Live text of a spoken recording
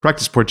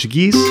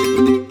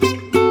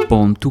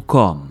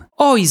practiceportuguese.com.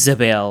 Oh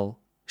Isabel,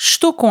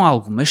 estou com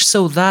algumas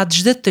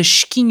saudades da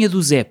tasquinha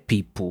do Zé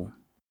Pipo.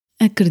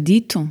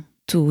 Acredito,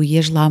 tu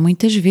ias lá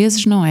muitas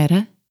vezes, não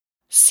era?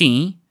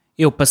 Sim,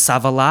 eu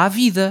passava lá a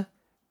vida.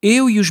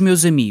 Eu e os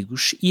meus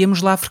amigos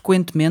íamos lá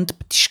frequentemente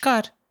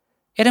petiscar.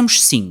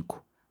 Éramos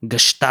 5.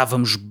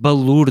 Gastávamos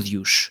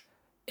balúrdios.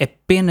 É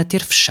pena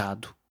ter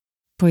fechado.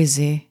 Pois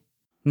é.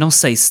 Não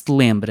sei se te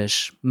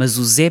lembras, mas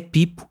o Zé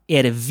Pipo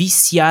era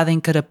viciado em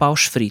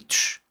carapaus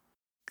fritos.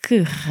 Que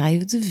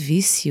raio de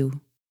vício!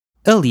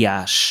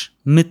 Aliás,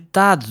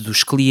 metade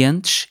dos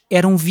clientes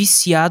eram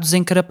viciados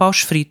em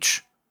carapaus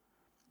fritos.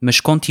 Mas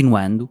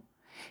continuando,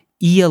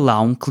 ia lá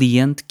um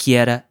cliente que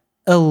era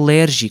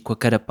alérgico a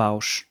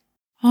carapaus.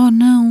 Oh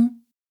não!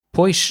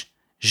 Pois,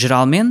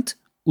 geralmente,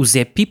 o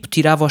Zé Pipo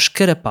tirava os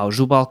carapaus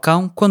do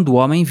balcão quando o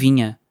homem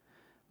vinha.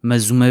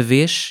 Mas uma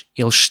vez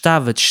ele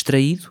estava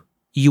distraído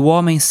e o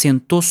homem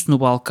sentou-se no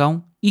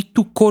balcão e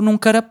tocou num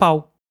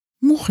carapau.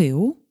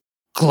 Morreu?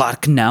 Claro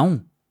que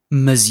não,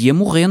 mas ia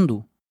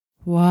morrendo.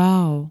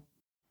 Uau!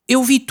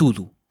 Eu vi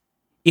tudo.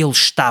 Ele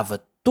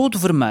estava todo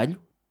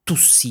vermelho,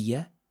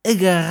 tossia,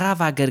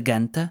 agarrava a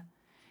garganta.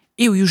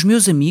 Eu e os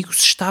meus amigos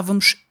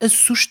estávamos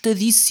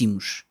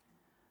assustadíssimos.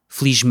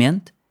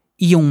 Felizmente,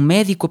 ia um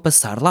médico a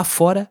passar lá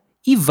fora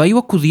e veio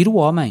acudir o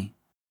homem.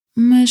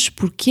 Mas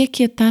porquê é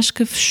que a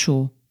tasca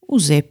fechou? O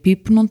Zé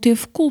Pipo não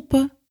teve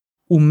culpa.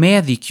 O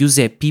médico e o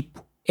Zé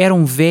Pipo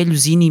eram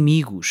velhos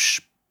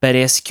inimigos.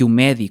 Parece que o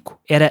médico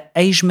era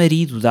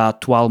ex-marido da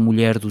atual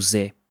mulher do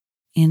Zé.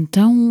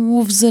 Então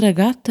houve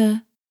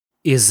zaragata?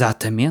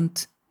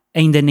 Exatamente.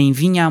 Ainda nem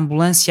vinha a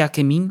ambulância a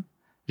caminho,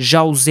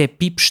 já o Zé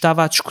Pipo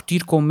estava a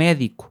discutir com o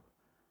médico.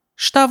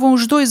 Estavam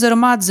os dois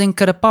armados em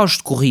carapaus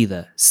de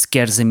corrida, se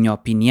queres a minha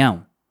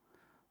opinião.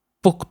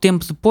 Pouco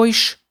tempo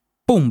depois,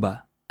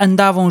 pumba,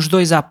 andavam os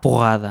dois à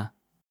porrada.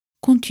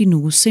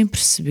 Continuo sem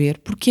perceber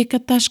porque é que a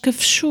tasca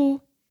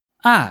fechou.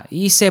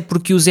 Isso é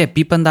porque o Zé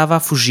Pipo andava a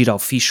fugir ao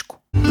fisco.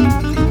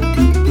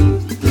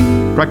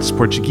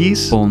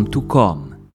 practiceportuguese.com